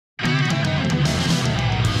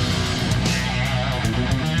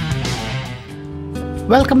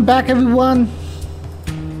Welcome back everyone.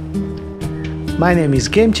 My name is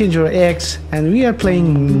Game Changer X and we are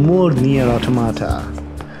playing more NieR Automata.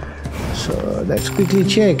 So let's quickly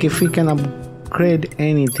check if we can upgrade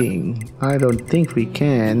anything. I don't think we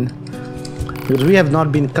can, because we have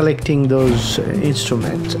not been collecting those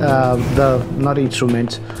instruments, the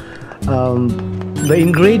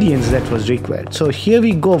ingredients that was required. So here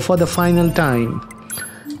we go for the final time.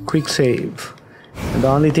 Quick save. And the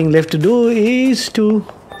only thing left to do is to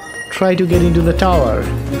try to get into the tower.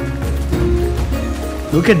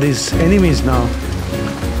 Look at these enemies now.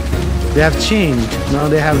 They have changed. Now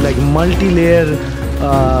they have like multi-layer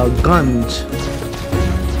guns.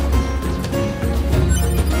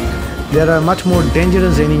 There are much more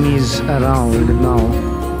dangerous enemies around now.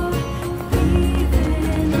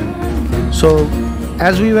 So,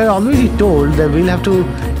 as we were already told that we'll have to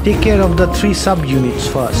take care of the 3 sub-units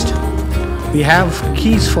first. We have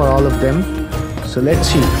keys for all of them. So let's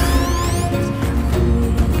see.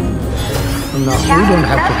 No, we don't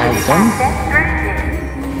have to have them.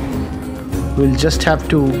 We'll just have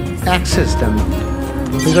to access them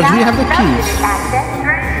because we have the keys.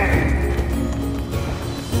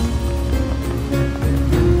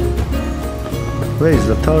 Where is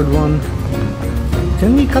the third one?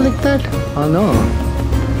 Can we collect that? Oh no.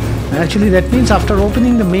 Actually that means after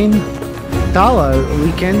opening the main tower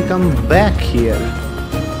we can come back here.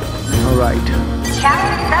 Alright.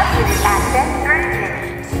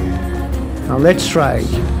 Now let's try.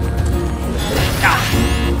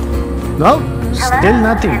 No, still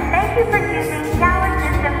nothing. Thank you for using tower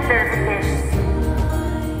system services.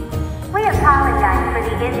 We apologize for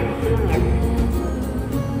the inconvenience.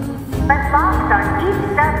 But locks on each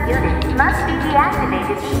sub-unit must be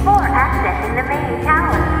deactivated before accessing the main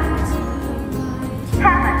tower.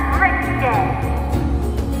 Have a great day.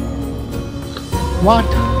 What?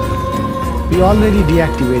 We already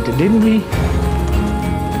deactivated, didn't we?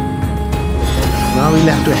 Now we'll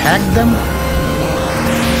have to hack them?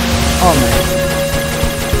 Oh man.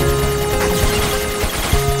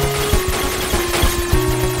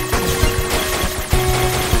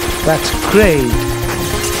 That's great.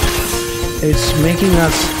 It's making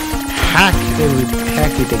us hack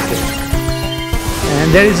it again.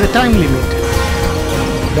 And there is a time limit.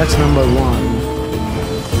 That's number 1.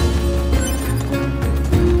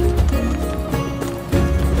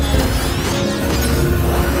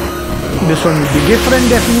 This one will be different,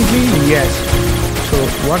 definitely. Yes. So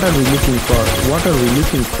what are we looking for? What are we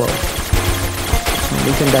looking for?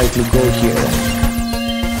 We can directly go here.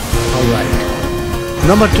 Alright.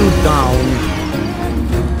 Number 2 down.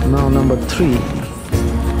 Now number 3.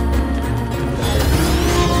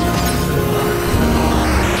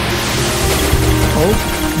 Oh,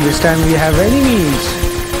 this time we have enemies.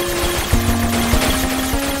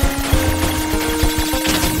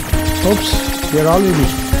 Oops, we are already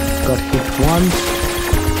got hit once.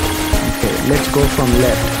 Okay, let's go from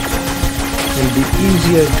left. It'll be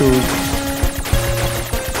easier to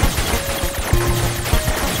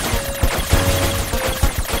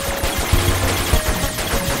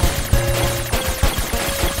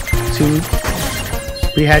see.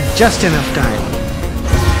 We had just enough time.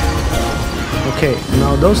 Okay,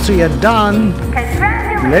 now those 3 are done.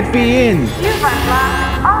 Let me in. You've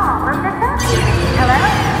unlocked all of the sub-units. Hello,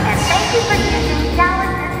 and thank you for using tower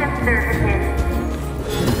system services.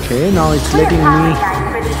 Okay, now it's letting me.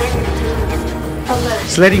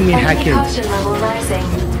 It's letting me hack in.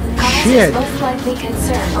 Shit. Most likely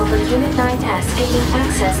concern over Unit 9S gaining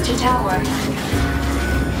access to tower.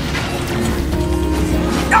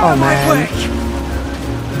 Oh man.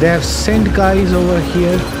 They have sent guys over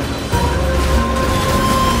here.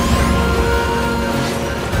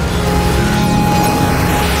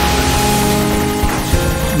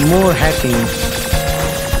 More hacking.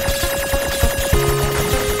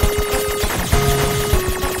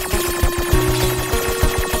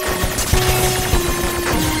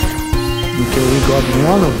 Okay, we got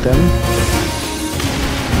one of them.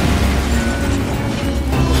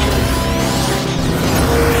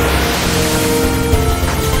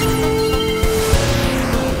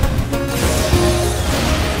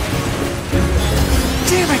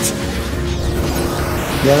 Damn it!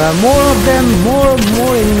 There are more of them,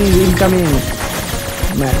 more enemies incoming.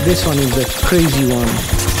 Man, this one is the crazy one.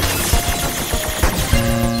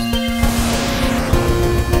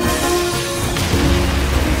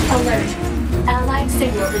 Alert. Allied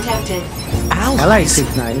signal detected. Allied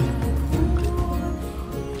signal.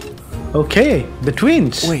 Okay, the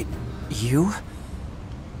twins. Wait, you?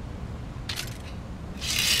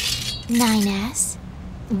 9S,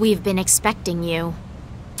 we've been expecting you.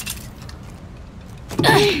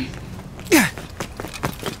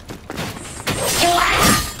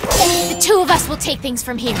 two of us will take things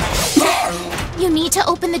from here. You need to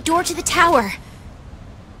open the door to the tower.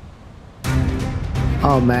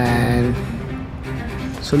 Oh man.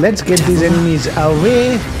 So let's get these enemies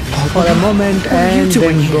away for a moment and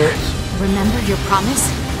then go. Remember your promise?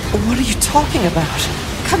 What are you talking about?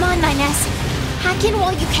 Come on, Nines. Hack in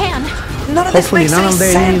while you can. None of this Hopefully makes none any of the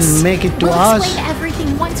sense. enemies make it to We'll us. explain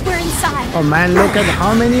everything once we're inside. Oh man, look at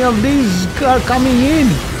how many of these are coming in.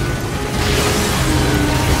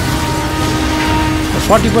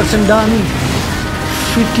 40% done,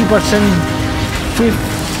 50%,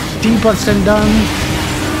 50% done.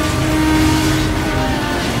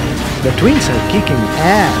 The twins are kicking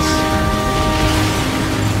ass.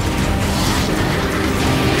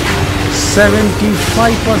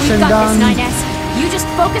 75% done. This, Nines. You just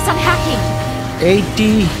focus on hacking.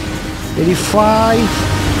 80, 85,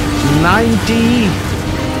 90,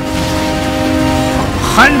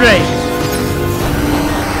 100.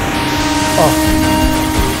 Oh,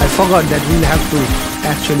 I forgot that we'll have to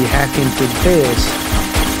actually hack into this.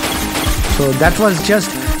 So that was just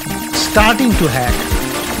starting to hack.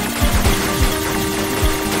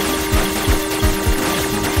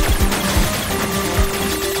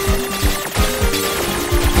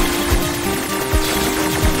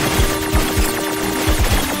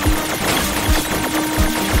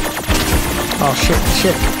 Oh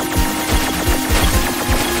shit.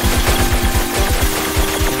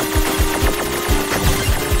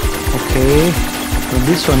 Okay, well,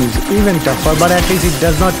 this one is even tougher, but at least it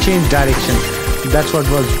does not change direction. That's what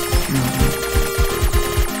was.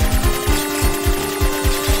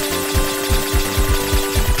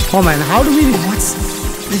 Oh man, how do we? What's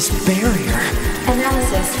this barrier?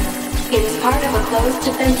 Analysis. It is part of a closed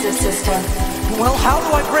defensive system. Well, how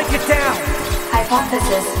do I break it down?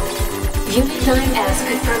 Hypothesis. Unit 9S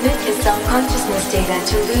could permit his self-consciousness data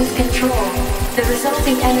to lose control. The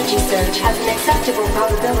resulting energy surge has an acceptable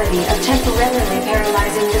probability of temporarily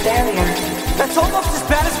paralyzing the barrier. That's almost as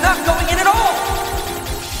bad as not going in at all!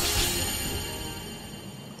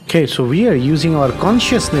 Okay, so we are using our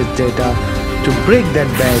consciousness data to break that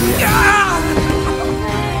barrier.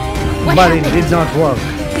 But it did not work.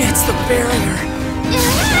 It's the barrier.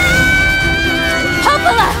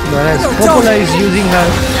 Popola! Whereas Popola is using her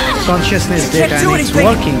consciousness data and it's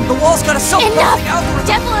working. The wall's got a self-closing Enough! algorithm.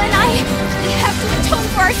 Devola and I have to atone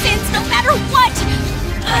for our sins no matter what!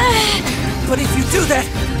 But if you do that,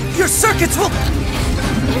 your circuits will...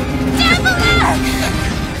 Devola!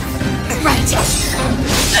 Right.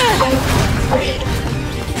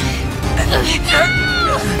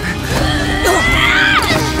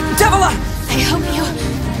 Devola! I hope you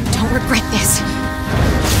don't regret this.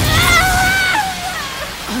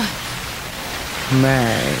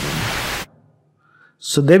 Man.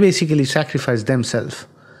 So they basically sacrificed themselves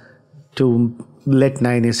to let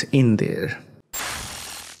 9S in there.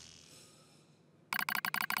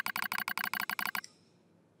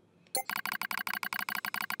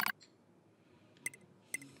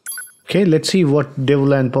 Okay, let's see what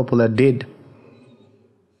Devola and Popola did.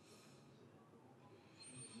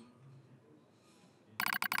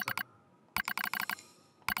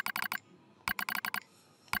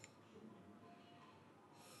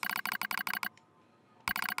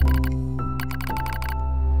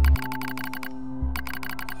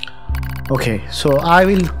 Okay, so I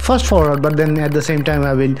will fast forward, but then at the same time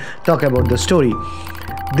I will talk about the story.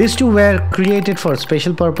 These two were created for a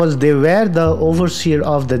special purpose. They were the overseer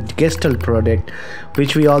of the Gestalt project,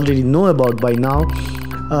 which we already know about by now.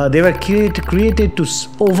 They were created to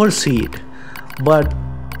oversee it, but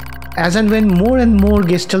as and when more and more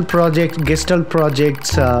Gestalt projects,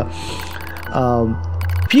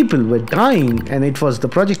 people were dying, and the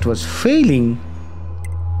project was failing.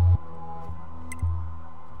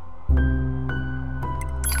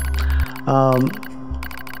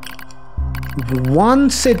 One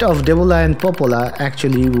set of Devola and Popola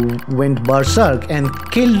actually went berserk and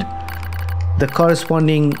killed the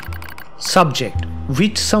corresponding subject,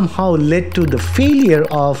 which somehow led to the failure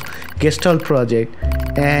of Gestalt project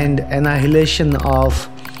and annihilation of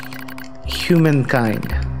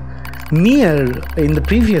humankind. NieR in the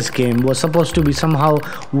previous game was supposed to be somehow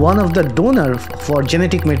one of the donors for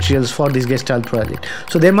genetic materials for this Gestalt project.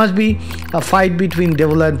 So there must be a fight between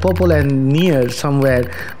Devola and Popola and NieR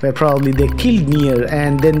somewhere, where probably they killed NieR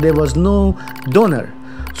and then there was no donor.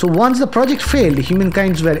 So once the project failed,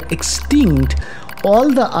 humankind were extinct. All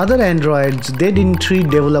the other androids, they didn't treat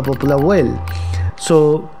Devola Popola well.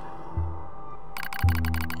 So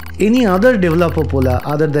any other Devola Popola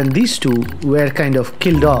other than these two were kind of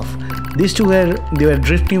killed off. These two were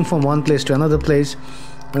drifting from one place to another place,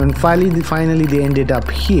 and finally they ended up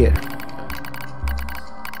here.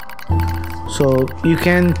 So you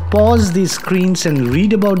can pause these screens and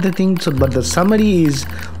read about the things, but the summary is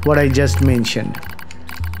what I just mentioned.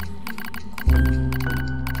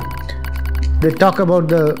 They talk about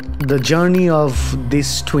the journey of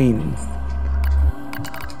this twin.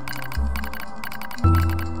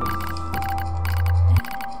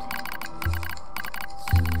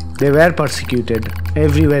 They were persecuted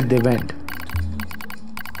everywhere they went.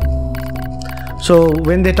 So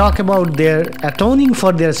when they talk about their atoning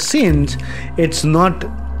for their sins, it's not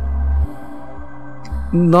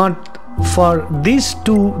for this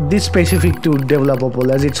specific to Devola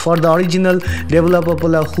Popola. It's for the original Devola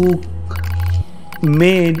Popola who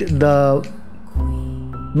made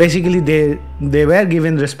basically they were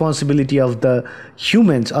given responsibility of the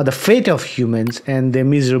humans or the fate of humans, and they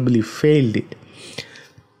miserably failed it.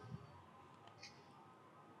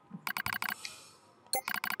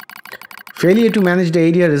 Failure to manage the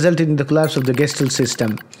area resulted in the collapse of the Gestalt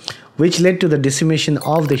system, which led to the decimation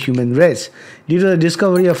of the human race. Due to the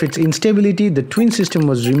discovery of its instability, the twin system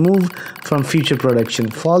was removed from future production.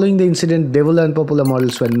 Following the incident, Devola and Popola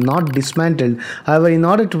models were not dismantled. However, in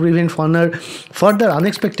order to prevent further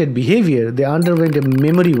unexpected behavior, they underwent a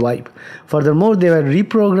memory wipe. Furthermore, they were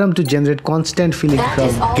reprogrammed to generate constant feelings of guilt. That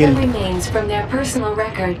is all that remains from their personal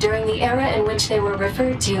record during the era in which they were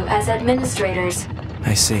referred to as administrators.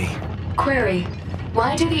 I see. Query: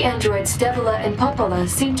 why do the androids Devola and Popola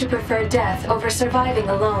seem to prefer death over surviving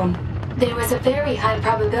alone? There was a very high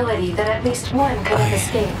probability that at least one could have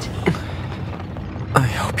escaped. I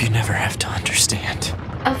hope you never have to understand.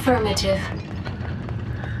 Affirmative.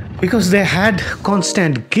 Because they had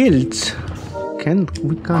constant guilt. We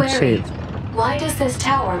can't Query: say. why does this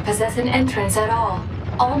tower possess an entrance at all?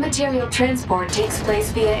 All material transport takes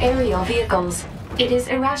place via aerial vehicles. It is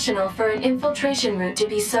irrational for an infiltration route to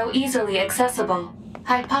be so easily accessible.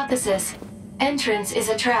 Hypothesis: entrance is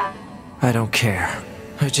a trap. I don't care.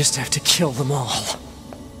 I just have to kill them all.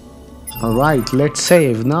 Alright, let's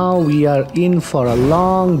save. Now we are in for a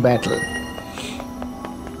long battle.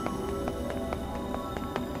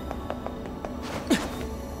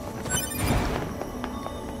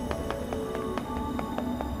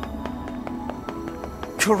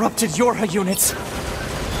 Corrupted Yorha units!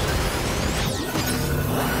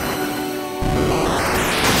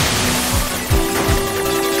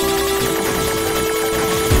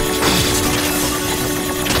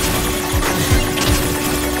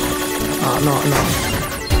 No.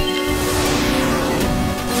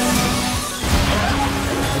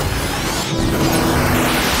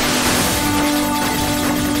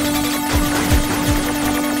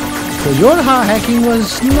 So Yorha hacking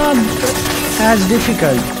was not as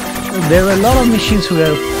difficult. There were a lot of machines who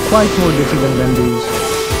were quite more difficult than these.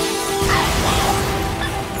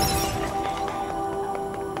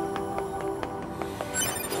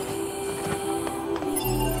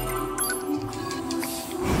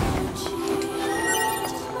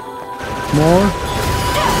 More.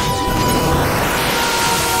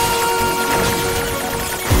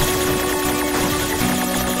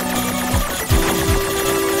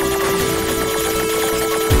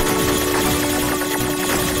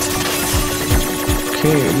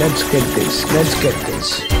 Okay, let's get this.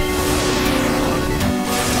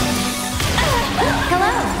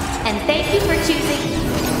 Hello, and thank you for choosing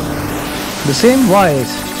The same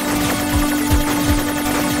voice.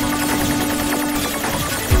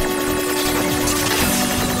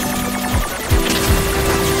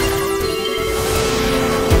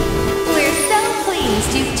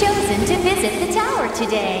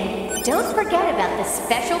 today. Don't forget about the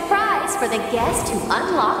special prize for the guest who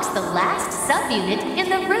unlocks the last subunit in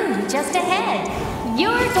the room just ahead.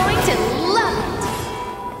 You're going to love it!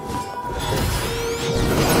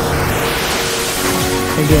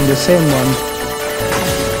 Again, the same one.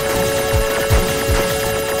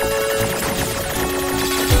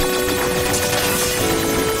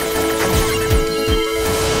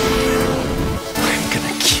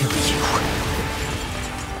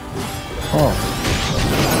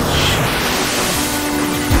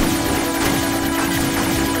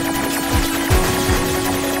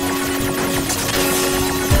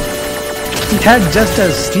 It had just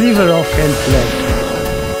a sliver of health left.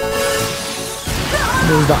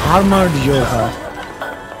 There's the armored Yorha.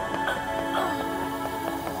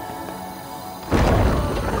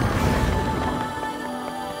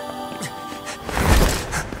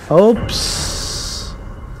 Oops.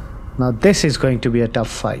 Now this is going to be a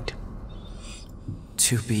tough fight.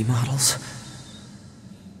 2B models?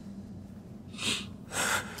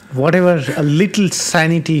 Whatever a little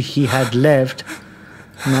sanity he had left,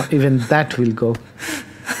 now even that will go.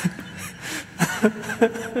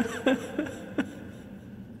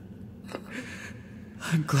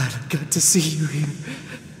 I'm glad I got to see you here.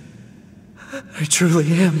 I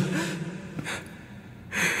truly am.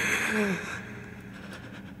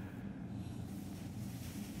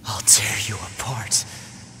 I'll tear you apart.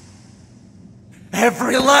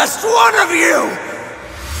 Every last one of you!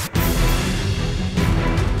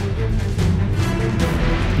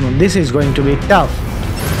 No, this is going to be tough.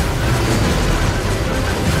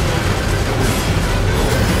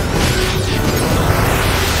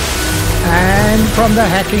 And from the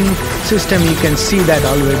hacking system you can see that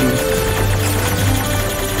already.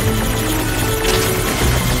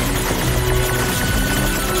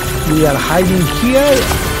 We are hiding here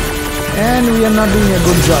and we are not doing a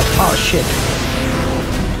good job. Oh shit.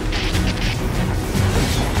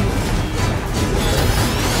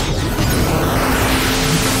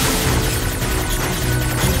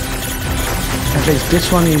 At least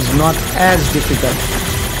this one is not as difficult.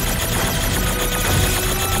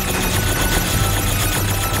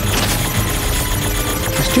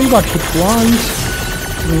 Still got hit once.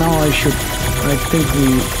 Now I think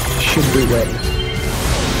we should do well.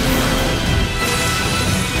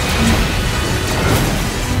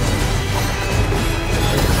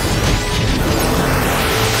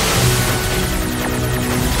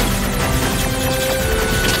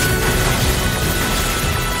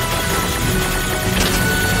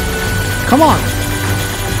 Come on.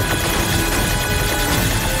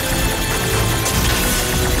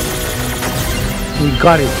 We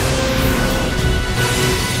got it.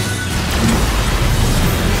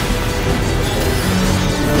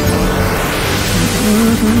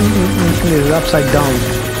 It is upside down.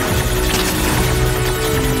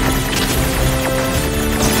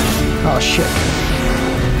 Oh shit.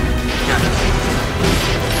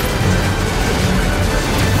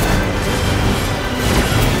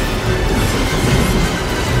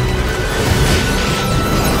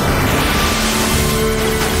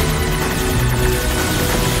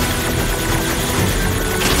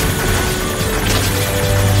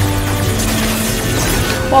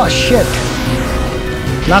 Oh shit!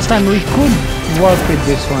 Last time we could work with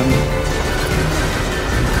this one.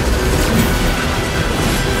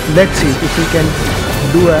 Let's see if we can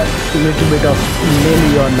do a little bit of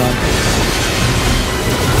melee or not.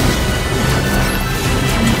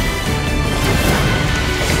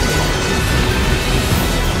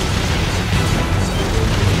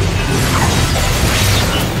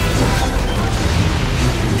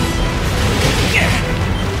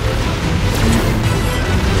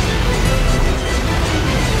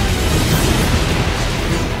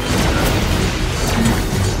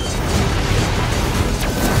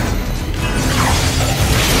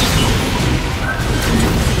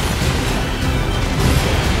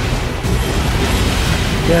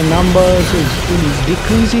 Their numbers is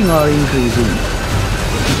decreasing or increasing?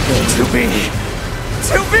 Okay.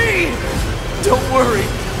 To be! Don't worry,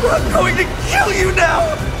 I'm going to kill you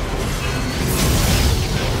now!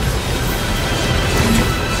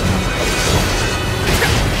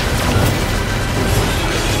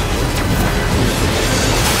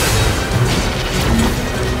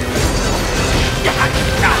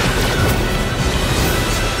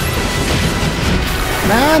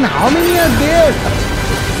 Man, how many are there?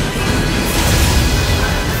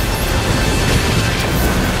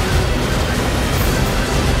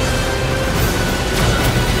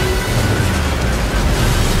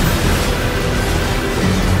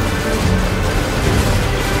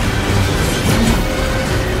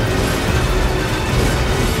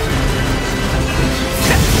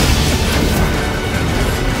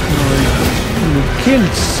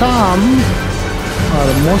 Killed some, or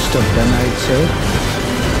most of them I'd say.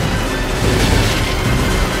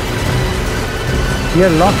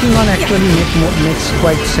 Here locking on actually makes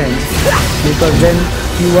quite sense, because then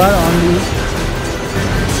you are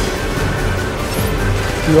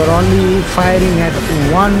only firing at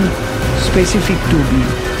one specific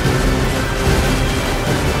 2B.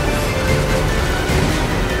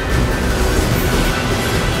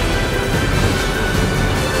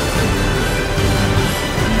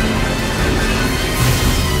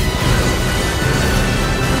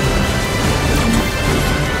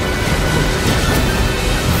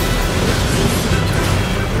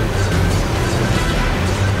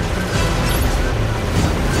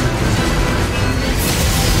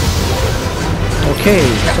 Okay,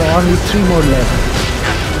 so only 3 more left.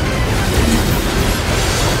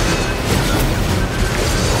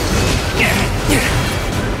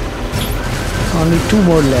 Only 2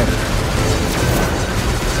 more left.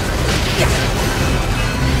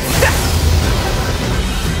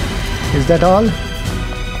 Is that all?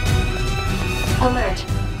 Alert.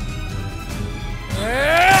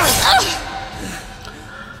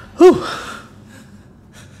 Whew.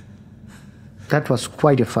 That was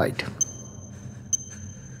quite a fight.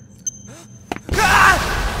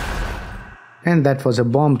 And that was a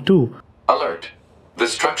bomb too. Alert. The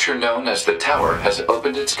structure known as the tower has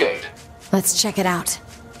opened its gate. Let's check it out.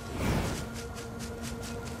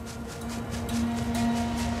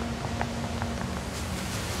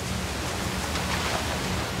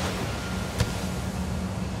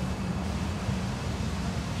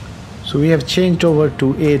 So we have changed over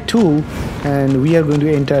to A2 and we are going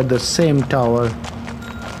to enter the same tower.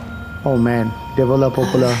 Oh man, Devola and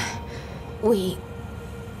Popola. We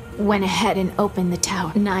went ahead and opened the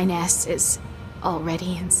tower. 9S is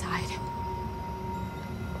already inside.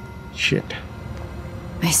 Shit.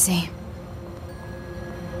 I see.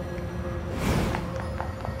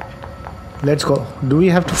 Let's go. Do we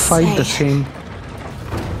have to fight the same?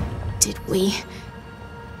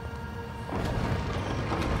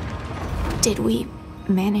 Did we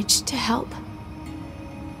manage to help?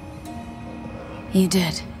 You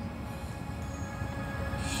did.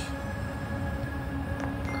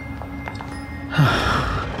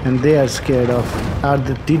 And they are scared of.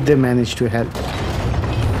 Did they manage to help?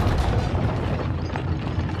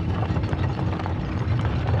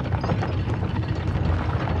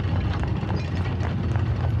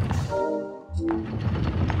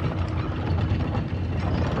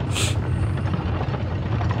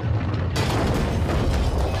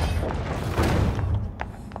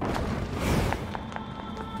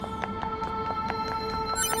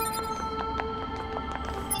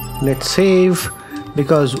 Let's save,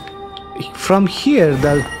 because from here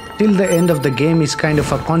till the end of the game is kind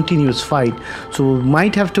of a continuous fight, so we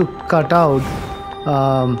might have to cut out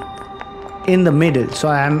in the middle. So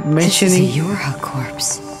I am mentioning this is a Yorha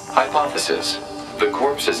corpse. Hypothesis. The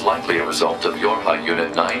corpse is likely a result of Yorha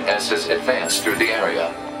Unit 9S's advance through the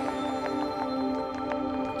area.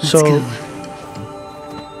 So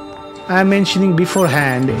I'm mentioning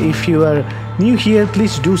beforehand, if you are new here,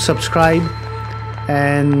 please do subscribe.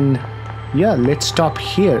 And yeah, let's stop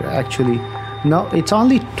here. Actually now it's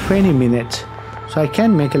only 20 minutes, so I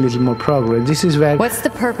can make a little more progress. This is where... What's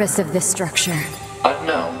the purpose of this structure?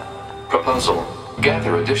 Unknown. Proposal.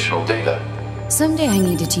 Gather additional data. Someday I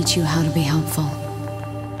need to teach you how to be helpful.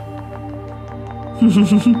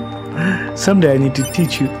 Someday I need to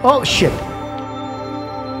teach you. Oh shit.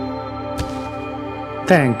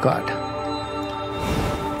 Thank God.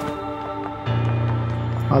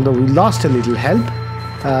 Although we lost a little health,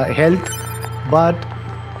 but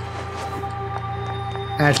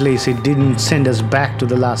at least it didn't send us back to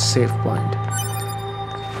the last save point.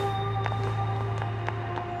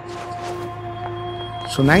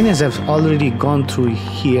 So 9S have already gone through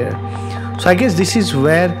here. So I guess this is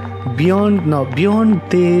where beyond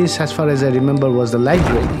this, as far as I remember, was the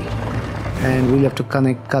library, and we'll have to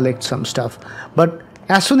collect some stuff. But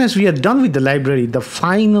as soon as we are done with the library, the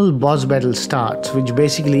final boss battle starts, which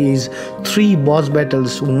basically is 3 boss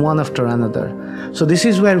battles one after another. So this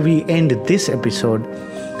is where we end this episode.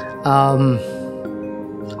 And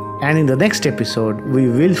in the next episode, we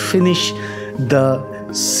will finish the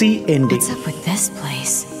sea ending. What's up with this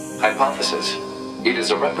place? Hypothesis. It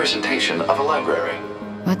is a representation of a library.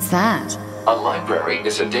 What's that? A library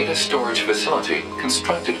is a data storage facility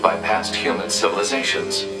constructed by past human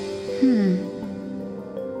civilizations.